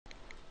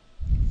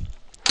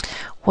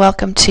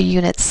Welcome to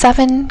Unit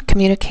 7,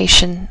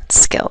 Communication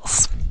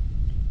Skills.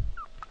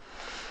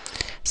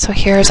 So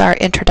here's our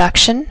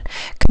introduction.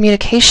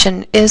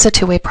 Communication is a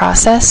two-way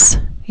process.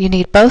 You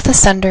need both a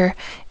sender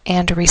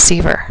and a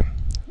receiver.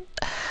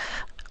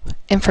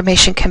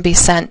 Information can be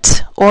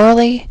sent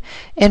orally,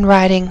 in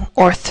writing,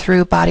 or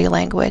through body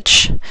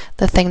language.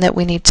 The thing that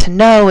we need to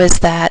know is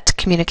that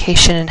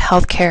communication in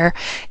healthcare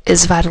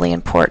is vitally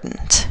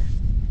important.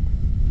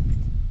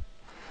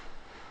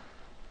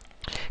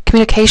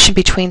 Communication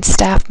between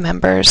staff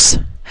members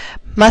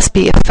must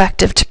be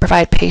effective to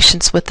provide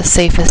patients with the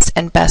safest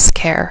and best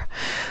care.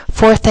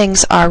 4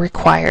 things are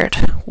required.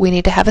 We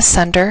need to have a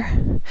sender,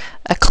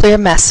 a clear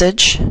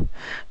message,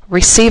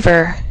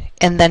 receiver,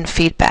 and then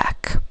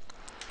feedback.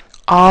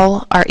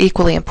 All are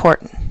equally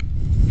important.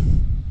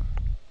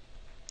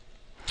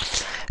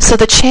 So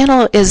the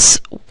channel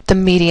is the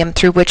medium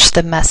through which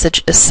the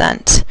message is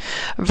sent.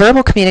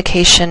 Verbal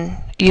communication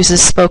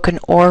uses spoken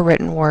or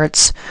written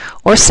words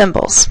or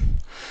symbols.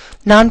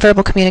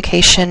 Nonverbal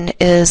communication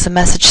is a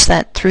message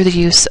sent through the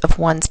use of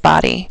one's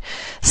body.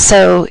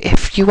 So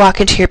if you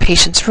walk into your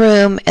patient's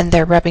room and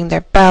they're rubbing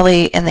their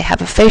belly and they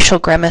have a facial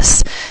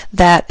grimace,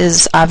 that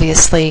is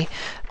obviously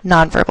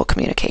nonverbal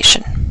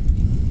communication.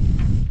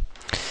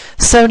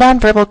 So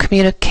nonverbal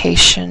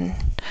communication,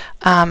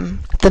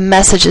 the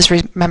message is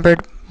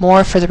remembered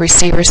more for the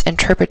receiver's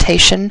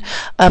interpretation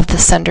of the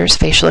sender's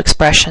facial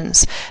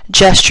expressions,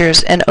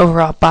 gestures, and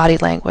overall body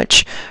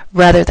language,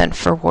 rather than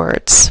for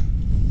words.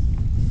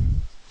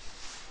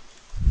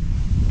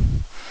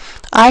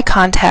 Eye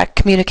contact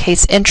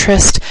communicates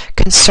interest,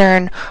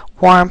 concern,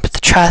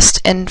 warmth,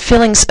 trust, and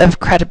feelings of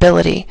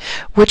credibility,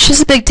 which is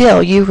a big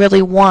deal. You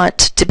really want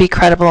to be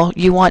credible.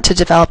 You want to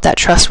develop that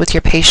trust with your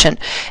patient,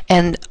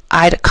 and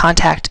eye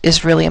contact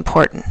is really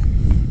important.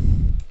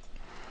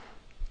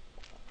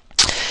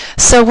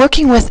 So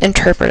working with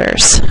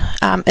interpreters.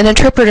 An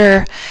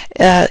interpreter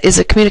is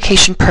a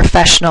communication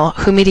professional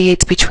who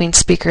mediates between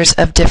speakers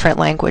of different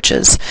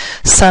languages.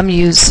 Some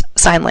use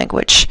sign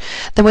language.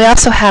 Then we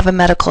also have a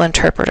medical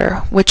interpreter,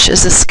 which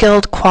is a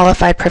skilled,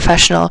 qualified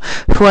professional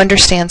who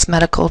understands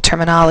medical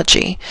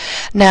terminology.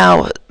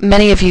 Now,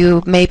 many of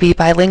you may be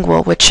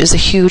bilingual, which is a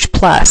huge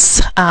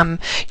plus.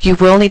 You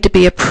will need to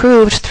be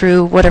approved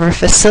through whatever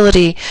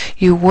facility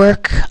you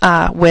work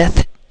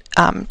with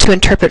to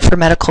interpret for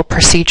medical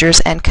procedures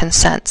and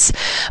consents.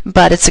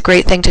 But it's a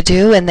great thing to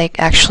do, and they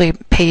actually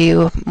pay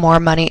you more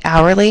money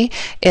hourly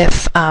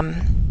if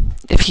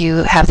you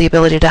have the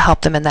ability to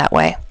help them in that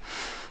way.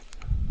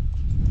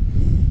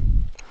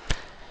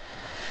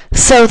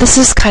 So this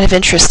is kind of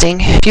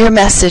interesting. Your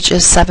message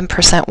is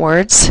 7%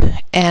 words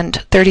and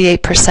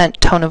 38%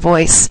 tone of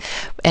voice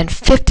and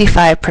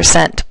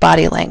 55%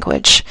 body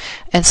language.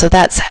 And so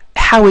that's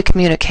how we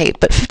communicate.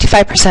 But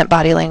 55%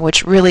 body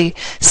language really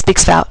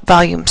speaks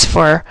volumes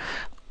for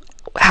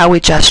how we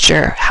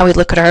gesture, how we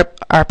look at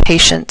our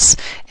patients,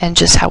 and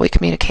just how we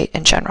communicate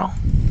in general.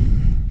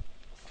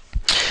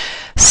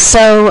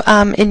 So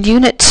in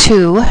Unit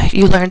 2,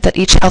 you learned that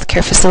each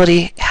healthcare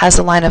facility has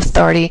a line of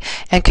authority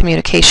and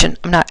communication.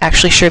 I'm not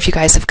actually sure if you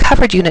guys have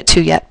covered Unit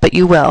 2 yet, but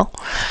you will.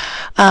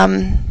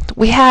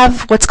 We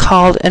have what's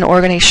called an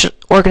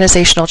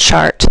organizational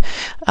chart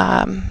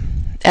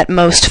at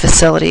most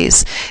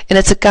facilities, and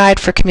it's a guide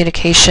for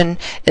communication.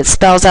 It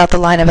spells out the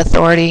line of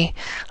authority.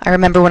 I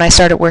remember when I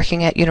started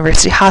working at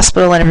University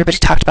Hospital and everybody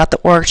talked about the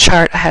org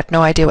chart. I had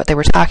no idea what they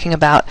were talking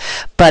about,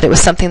 but it was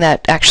something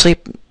that actually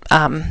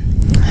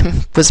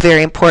was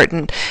very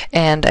important,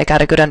 and I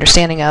got a good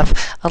understanding of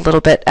a little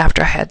bit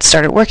after I had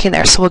started working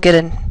there. So we'll get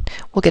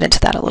into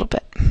that a little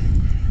bit.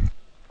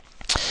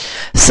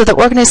 So the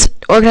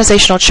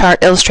organizational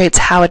chart illustrates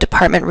how a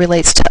department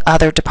relates to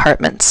other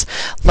departments.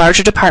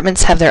 Larger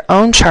departments have their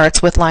own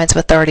charts with lines of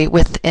authority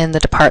within the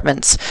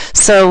departments.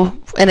 So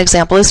an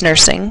example is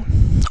nursing,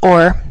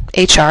 or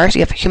HR,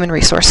 you have human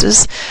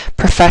resources,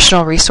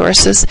 professional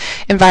resources,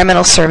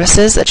 environmental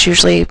services, that's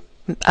usually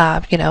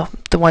the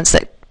ones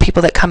that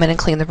people that come in and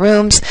clean the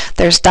rooms.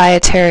 There's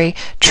dietary,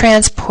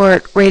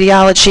 transport,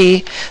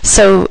 radiology,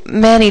 so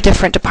many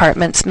different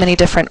departments, many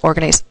different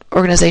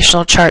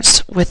organizational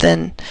charts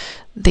within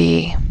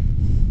the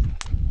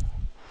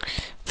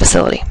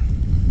facility.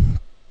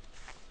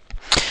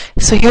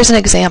 So here's an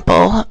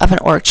example of an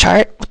org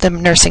chart with the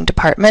nursing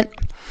department.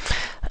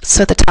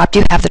 So at the top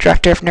you have the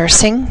director of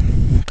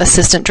nursing,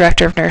 assistant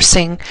director of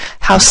nursing,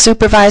 house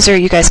supervisor.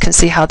 You guys can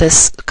see how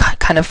this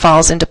kind of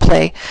falls into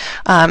play.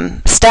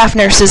 Staff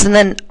nurses, and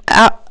then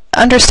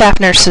under staff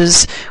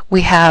nurses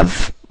we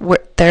have,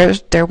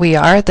 there we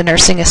are, the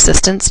nursing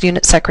assistants,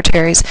 unit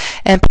secretaries,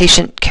 and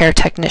patient care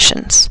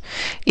technicians.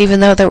 Even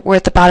though we're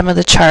at the bottom of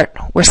the chart,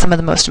 we're some of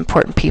the most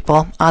important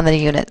people on the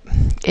unit,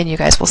 and you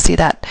guys will see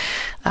that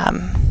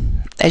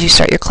as you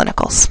start your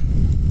clinicals.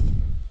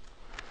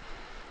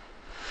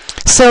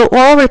 So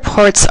oral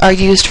reports are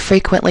used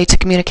frequently to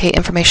communicate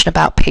information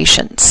about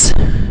patients.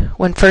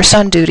 When first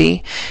on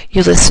duty,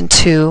 you listen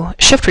to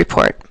shift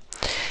report,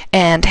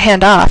 and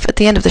hand off at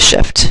the end of the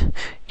shift.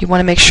 You want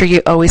to make sure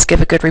you always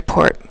give a good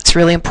report. It's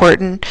really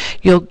important.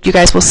 You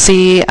guys will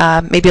see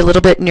maybe a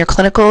little bit in your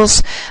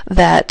clinicals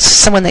that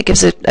someone that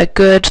gives a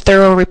good,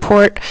 thorough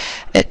report,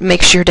 it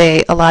makes your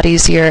day a lot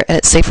easier and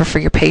it's safer for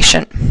your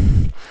patient.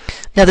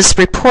 Now this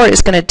report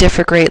is going to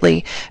differ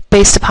greatly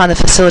based upon the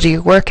facility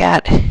you work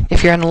at.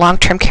 If you're in a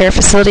long-term care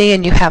facility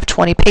and you have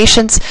 20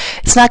 patients,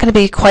 it's not going to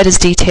be quite as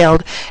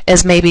detailed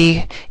as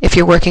maybe if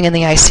you're working in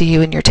the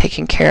ICU and you're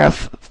taking care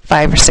of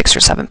 5 or 6 or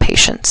 7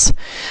 patients.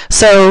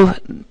 So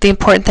the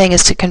important thing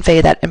is to convey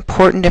that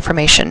important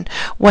information.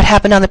 What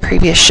happened on the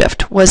previous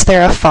shift? Was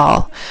there a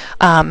fall?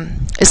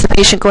 Is the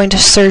patient going to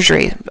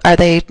surgery? Are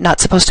they not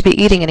supposed to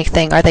be eating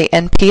anything? Are they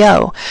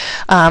NPO?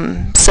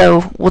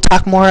 So we'll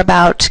talk more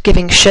about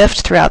giving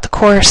shift throughout the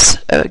course,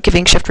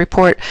 giving shift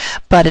report,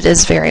 but it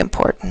is very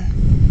important.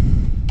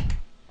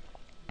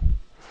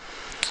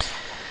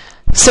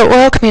 So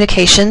oral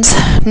communications,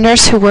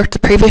 nurse who worked the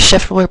previous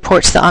shift will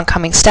report to the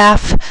oncoming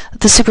staff.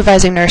 The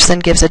supervising nurse then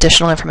gives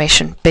additional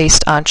information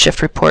based on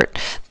shift report.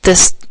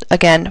 This,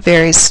 again,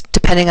 varies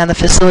depending on the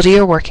facility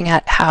you're working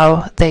at,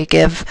 how they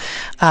give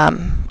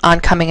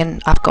oncoming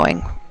and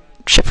outgoing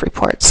shift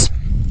reports.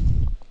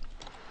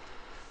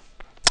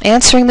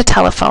 Answering the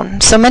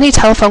telephone. So many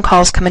telephone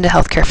calls come into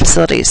healthcare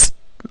facilities.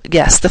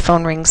 Yes, the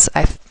phone rings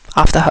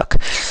off the hook.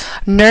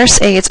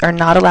 Nurse aides are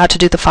not allowed to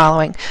do the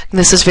following.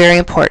 This is very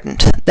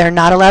important. They're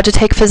not allowed to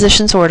take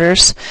physician's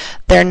orders.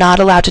 They're not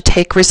allowed to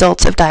take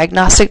results of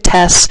diagnostic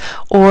tests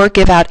or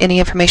give out any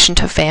information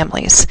to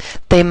families.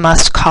 They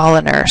must call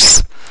a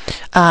nurse.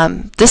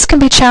 This can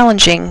be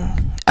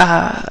challenging.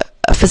 A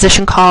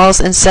physician calls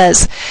and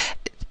says,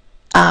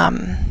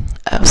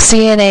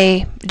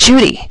 CNA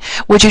Judy,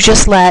 would you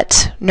just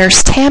let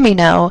Nurse Tammy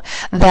know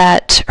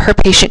that her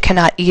patient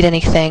cannot eat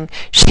anything,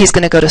 she's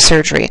going to go to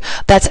surgery?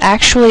 That's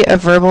actually a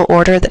verbal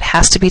order that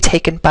has to be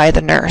taken by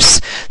the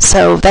nurse.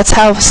 So that's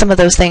how some of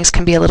those things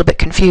can be a little bit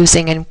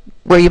confusing, and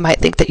where you might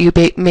think that you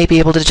may be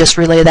able to just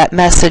relay that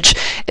message,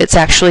 it's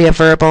actually a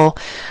verbal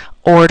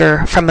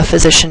order from a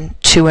physician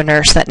to a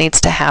nurse that needs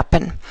to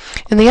happen.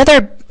 And the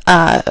other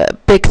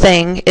big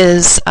thing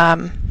is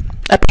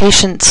a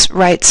patient's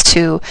rights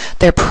to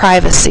their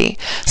privacy.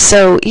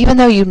 So even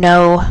though you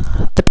know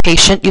the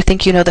patient, you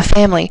think you know the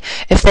family,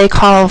 if they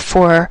call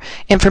for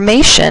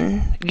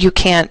information, you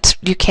can't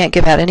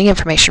give out any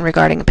information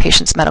regarding a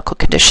patient's medical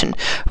condition.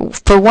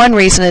 For one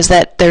reason is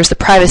that there's the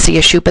privacy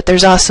issue, but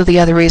there's also the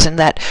other reason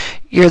that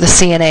you're the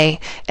CNA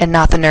and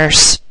not the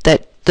nurse,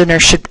 that the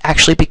nurse should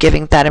actually be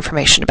giving that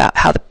information about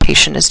how the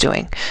patient is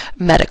doing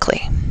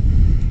medically.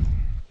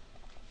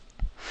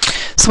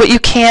 So what you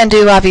can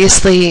do,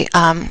 obviously,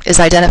 is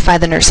identify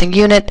the nursing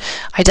unit,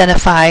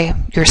 identify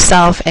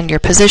yourself and your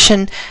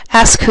position,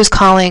 ask who's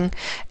calling,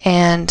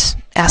 and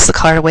ask the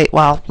caller to wait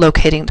while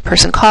locating the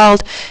person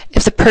called.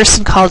 If the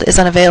person called is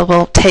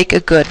unavailable, take a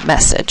good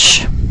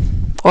message,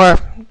 or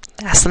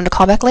ask them to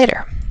call back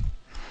later.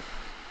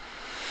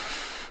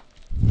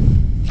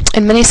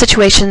 In many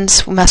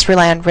situations, we must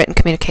rely on written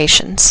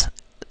communications,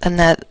 and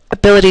that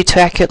ability to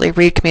accurately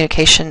read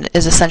communication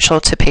is essential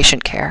to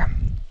patient care.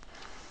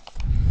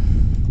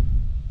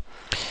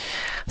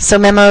 So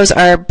memos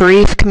are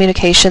brief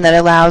communication that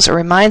allows or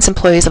reminds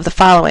employees of the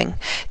following: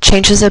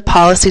 changes of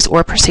policies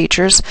or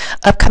procedures,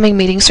 upcoming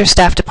meetings or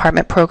staff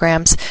department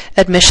programs,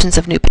 admissions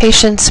of new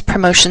patients,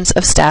 promotions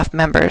of staff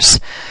members.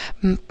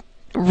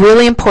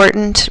 Really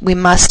important, we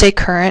must stay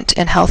current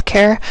in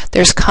healthcare.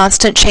 There's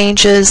constant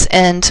changes,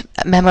 and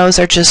memos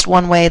are just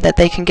one way that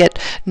they can get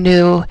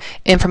new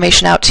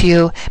information out to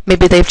you.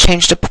 Maybe they've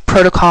changed a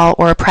protocol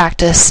or a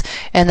practice,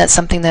 and that's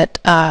something that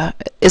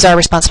is our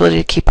responsibility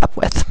to keep up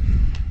with.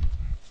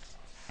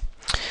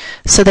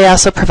 So they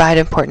also provide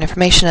important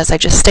information, as I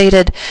just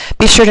stated.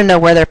 Be sure to know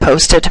where they're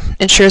posted.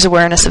 Ensures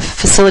awareness of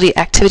facility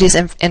activities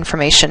and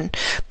information.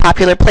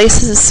 Popular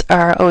places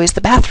are always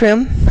the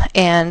bathroom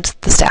and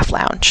the staff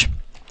lounge.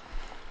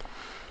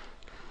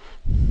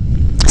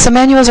 So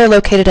manuals are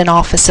located in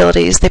all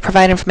facilities. They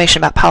provide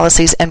information about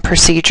policies and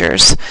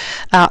procedures.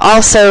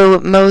 Also,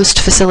 most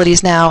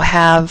facilities now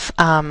have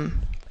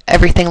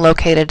everything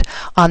located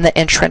on the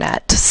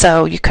intranet.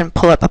 So you can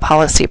pull up a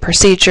policy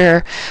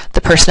procedure,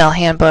 the personnel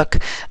handbook,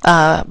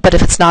 but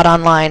if it's not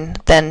online,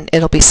 then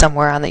it'll be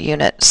somewhere on the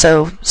unit.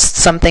 So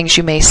some things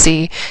you may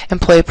see: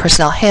 employee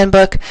personnel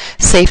handbook,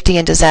 safety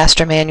and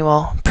disaster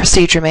manual,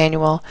 procedure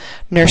manual,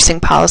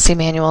 nursing policy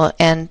manual,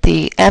 and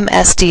the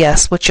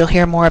MSDS, which you'll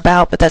hear more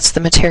about, but that's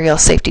the material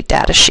safety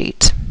data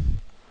sheet.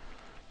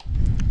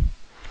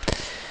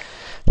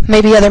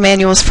 Maybe other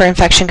manuals for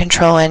infection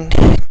control and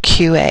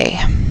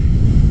QA.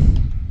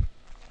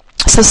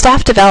 So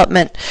staff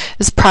development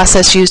is a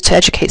process used to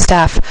educate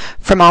staff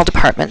from all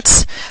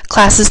departments.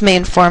 Classes may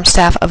inform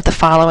staff of the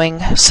following.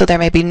 So there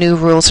may be new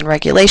rules and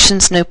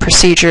regulations, new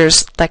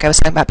procedures, like I was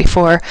talking about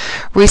before,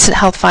 recent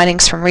health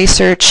findings from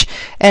research,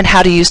 and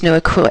how to use new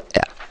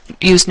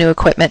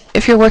equipment.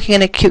 If you're working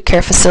in an acute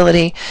care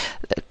facility,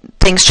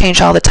 things change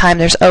all the time.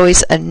 There's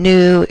always a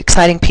new,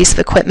 exciting piece of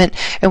equipment,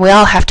 and we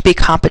all have to be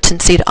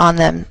competencied on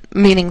them,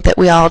 meaning that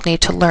we all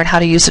need to learn how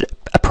to use it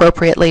appropriately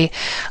appropriately.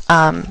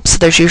 So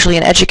there's usually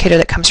an educator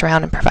that comes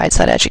around and provides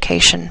that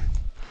education.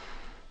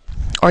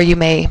 Or you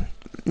may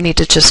need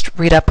to just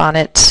read up on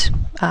it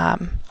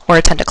or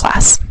attend a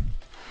class.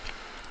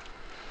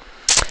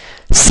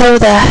 So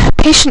the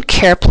patient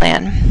care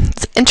plan.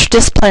 The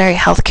interdisciplinary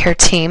healthcare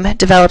team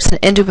develops an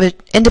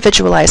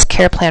individualized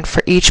care plan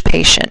for each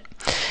patient.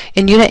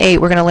 In Unit 8,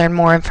 we're going to learn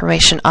more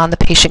information on the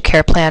patient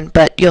care plan,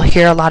 but you'll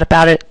hear a lot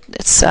about it.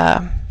 It's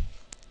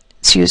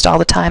used all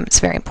the time. It's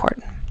very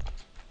important.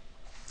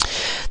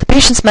 The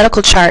patient's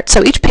medical chart.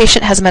 So each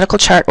patient has a medical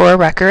chart or a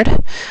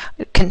record.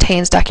 It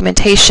contains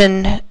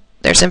documentation.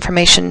 There's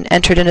information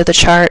entered into the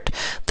chart.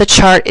 The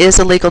chart is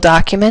a legal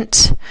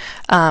document.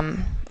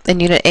 In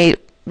Unit 8,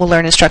 we'll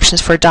learn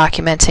instructions for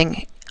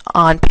documenting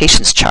on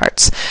patients'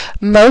 charts.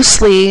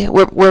 Mostly,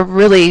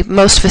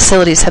 most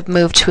facilities have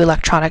moved to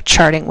electronic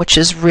charting, which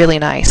is really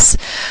nice.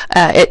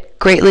 It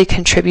greatly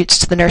contributes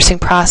to the nursing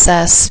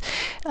process.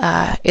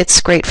 It's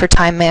great for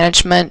time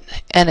management,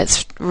 and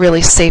it's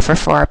really safer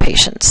for our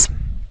patients.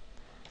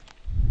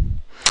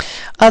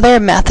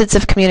 Other methods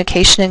of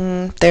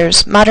communication,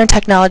 there's modern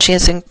technology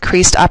has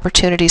increased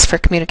opportunities for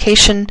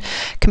communication,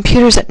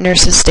 computers at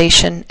nurses'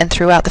 station and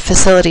throughout the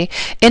facility.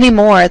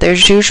 Anymore,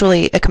 there's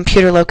usually a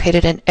computer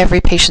located in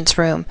every patient's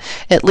room,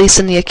 at least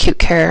in the acute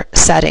care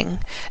setting.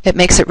 It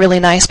makes it really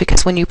nice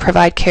because when you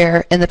provide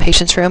care in the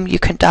patient's room, you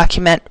can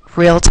document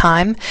real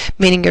time,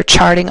 meaning you're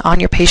charting on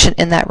your patient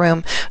in that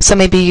room. So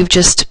maybe you've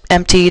just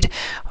emptied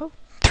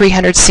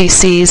 300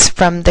 cc's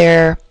from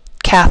their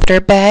catheter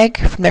bag,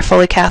 from their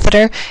Foley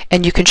catheter,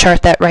 and you can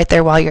chart that right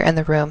there while you're in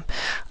the room.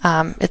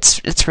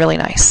 It's really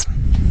nice.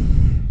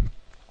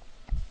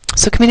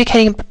 So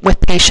communicating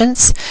with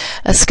patients,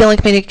 a skill in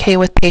communicating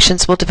with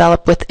patients will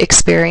develop with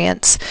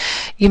experience.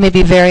 You may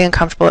be very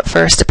uncomfortable at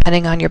first,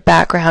 depending on your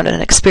background and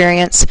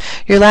experience.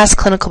 Your last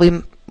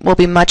clinical will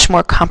be much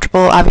more comfortable,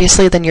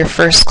 obviously, than your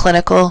first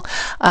clinical.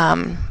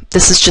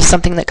 This is just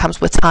something that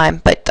comes with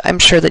time, but I'm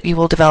sure that you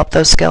will develop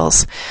those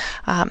skills.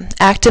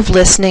 Active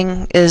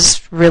listening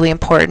is really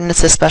important.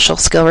 It's a special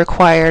skill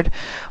required,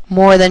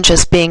 more than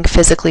just being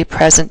physically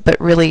present,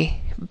 but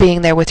really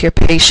being there with your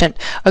patient.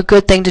 A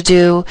good thing to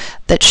do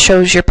that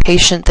shows your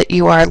patient that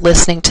you are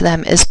listening to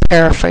them is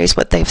paraphrase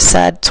what they've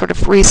said, sort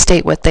of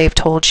restate what they've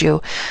told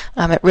you.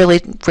 It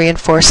really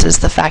reinforces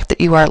the fact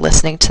that you are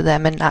listening to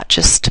them and not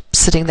just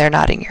sitting there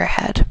nodding your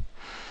head.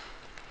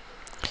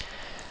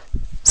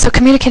 So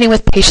communicating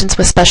with patients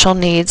with special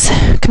needs,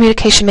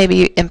 communication may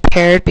be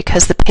impaired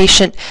because the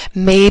patient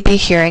may be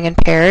hearing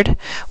impaired.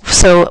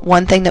 So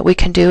one thing that we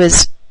can do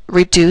is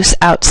reduce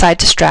outside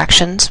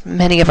distractions.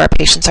 Many of our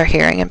patients are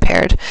hearing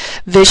impaired.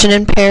 Vision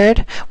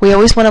impaired, we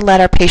always want to let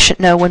our patient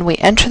know when we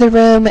enter the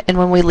room and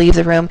when we leave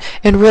the room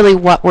and really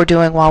what we're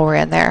doing while we're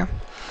in there.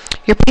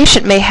 Your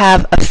patient may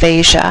have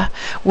aphasia,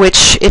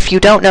 which if you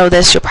don't know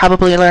this, you'll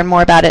probably learn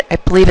more about it. I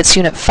believe it's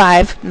Unit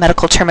 5,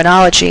 medical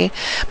terminology,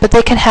 but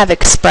they can have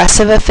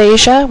expressive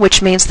aphasia,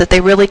 which means that they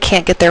really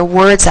can't get their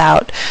words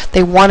out.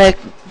 They want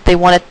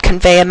to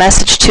convey a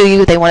message to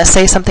you, they want to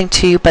say something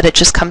to you, but it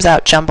just comes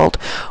out jumbled.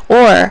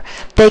 Or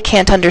they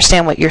can't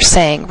understand what you're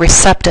saying,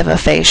 receptive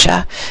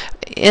aphasia.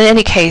 In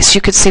any case,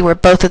 you could see where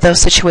both of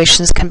those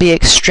situations can be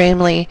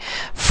extremely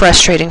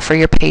frustrating for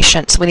your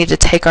patients. We need to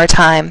take our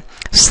time,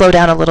 slow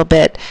down a little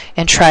bit,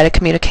 and try to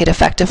communicate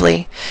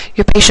effectively.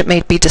 Your patient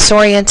may be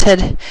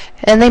disoriented,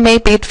 and they may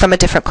be from a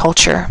different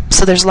culture.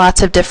 So there's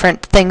lots of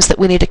different things that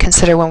we need to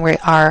consider when we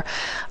are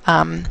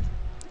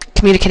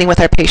communicating with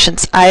our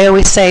patients. I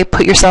always say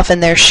put yourself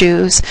in their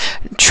shoes.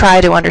 Try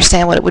to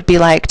understand what it would be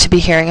like to be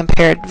hearing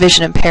impaired,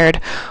 vision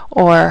impaired,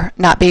 or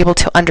not be able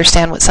to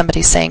understand what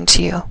somebody's saying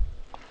to you.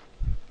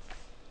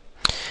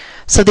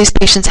 So these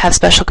patients have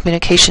special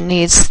communication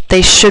needs.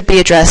 They should be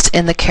addressed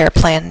in the care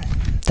plan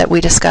that we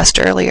discussed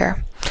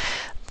earlier.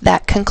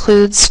 That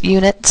concludes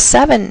Unit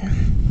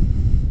 7.